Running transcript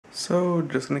So,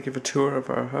 just gonna give a tour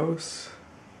of our house,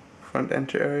 front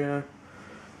entry area.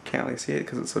 Can't really see it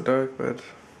because it's so dark, but you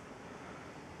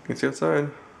can see outside,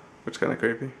 which is kind of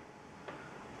creepy.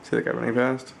 See the guy running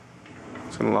past?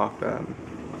 Just gonna lock that.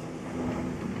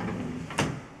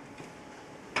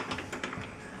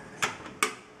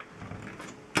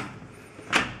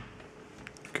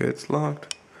 Okay, it's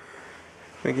locked.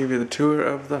 I'm gonna give you the tour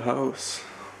of the house.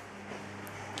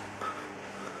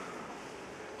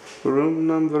 Room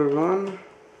number 1.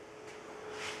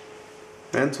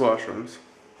 Men's washrooms.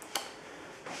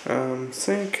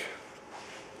 Sink.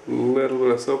 Little bit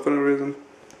of soap for no reason.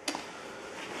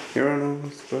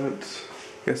 Urinals, but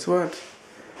guess what?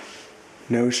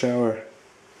 No shower.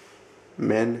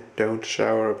 Men don't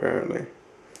shower apparently.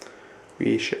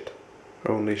 We shit.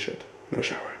 Only shit. No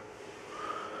shower.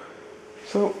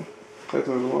 So, let's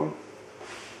move along.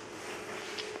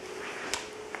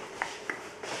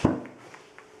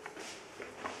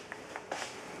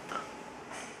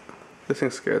 This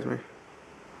thing scares me.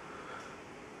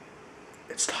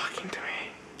 It's talking to me.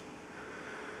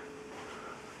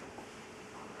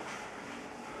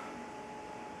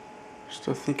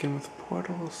 Still thinking with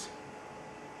portals.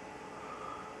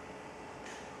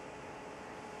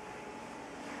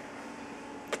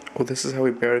 Well, this is how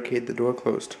we barricade the door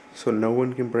closed, so no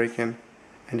one can break in.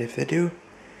 And if they do,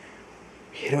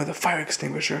 hit them with a fire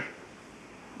extinguisher.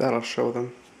 That'll show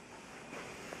them.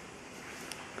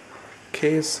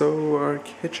 Okay, so our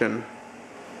kitchen.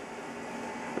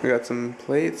 We got some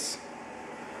plates.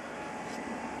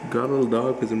 Got a little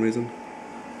dog for some reason.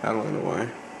 I don't really know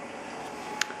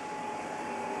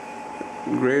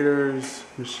why. Graters,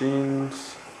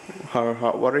 machines, our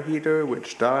hot water heater,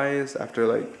 which dies after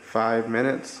like 5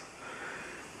 minutes.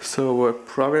 So we're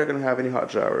probably not gonna have any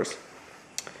hot showers.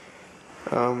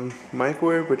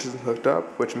 Microwave, which isn't hooked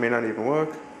up, which may not even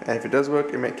work. And if it does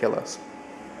work, it may kill us.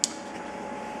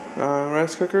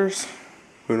 Rice cookers,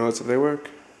 who knows if they work.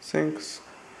 Sinks.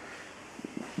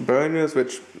 Burners,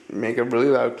 which make a really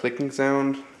loud clicking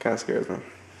sound, kind of scares me.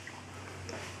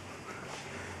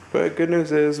 But good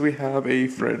news is we have a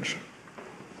fridge,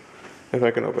 if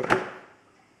I can open it,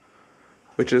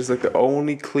 which is like the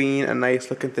only clean and nice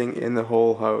looking thing in the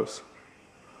whole house.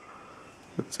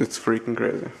 It's freaking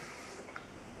crazy.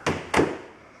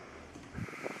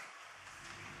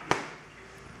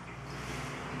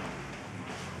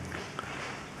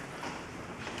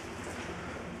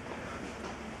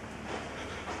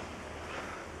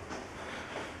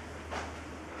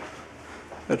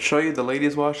 I'd show you the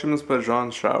ladies' washrooms, but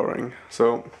Jean's showering,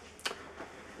 so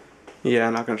yeah,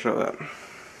 I'm not gonna show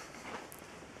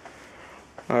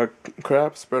that.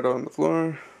 Crap spread out on the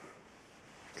floor.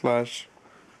 /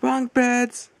 bunk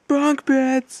beds.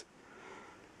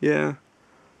 Yeah,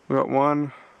 we got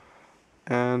 1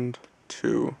 and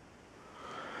 2,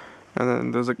 and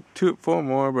then there's like 4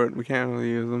 more, but we can't really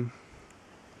use them.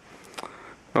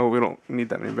 Oh, we don't need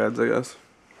that many beds, I guess.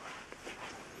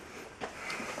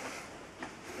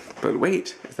 But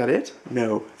wait, is that it?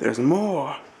 No, there's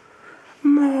more.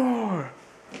 More.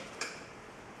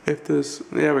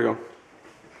 There we go.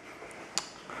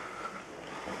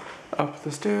 Up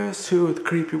the stairs to the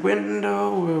creepy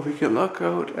window where we can look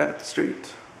out at the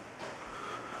street.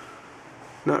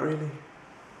 Not really.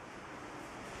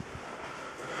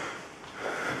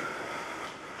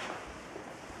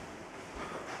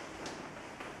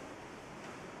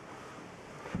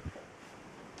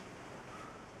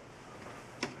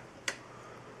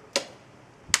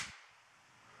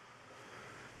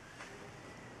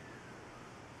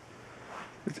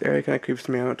 This area kind of creeps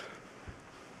me out.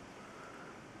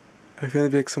 I feel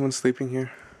like someone's sleeping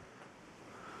here.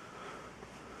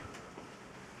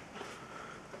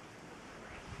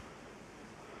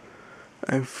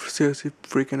 I'm seriously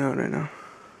freaking out right now.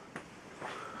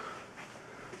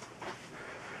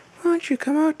 Won't you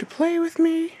come out to play with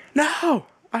me? No!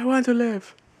 I want to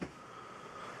live.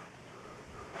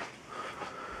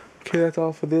 Okay, that's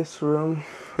all for this room.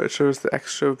 It shows the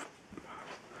extra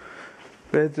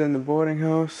beds in the boarding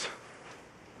house.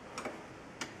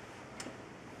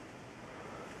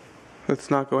 Let's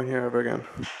not go in here ever again.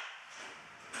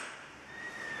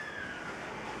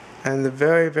 And the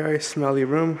very, very smelly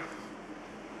room.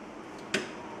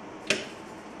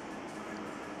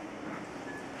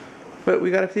 But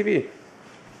we got a TV.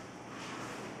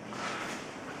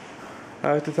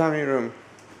 It's the tiny room.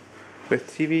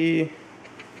 With TV,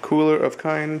 cooler of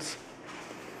kinds.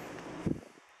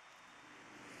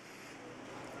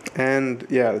 And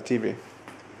yeah, the TV.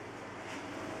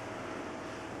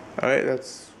 Alright,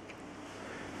 that's...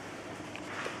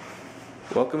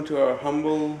 Welcome to our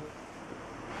humble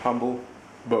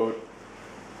abode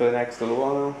for the next little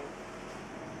while now.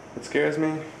 It scares me.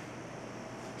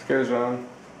 It scares John.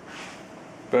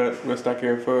 But we're stuck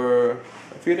here for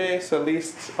a few days, so at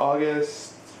least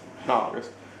October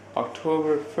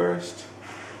 1st,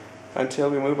 until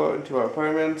we move out into our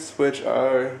apartments, which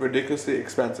are ridiculously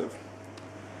expensive.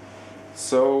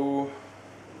 So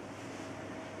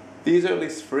these are at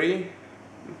least free,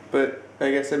 but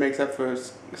I guess it makes up for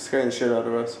scaring the shit out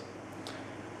of us.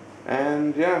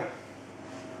 And yeah,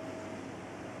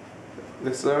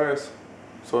 this is ours,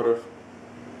 sort of.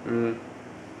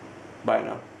 Bye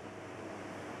now.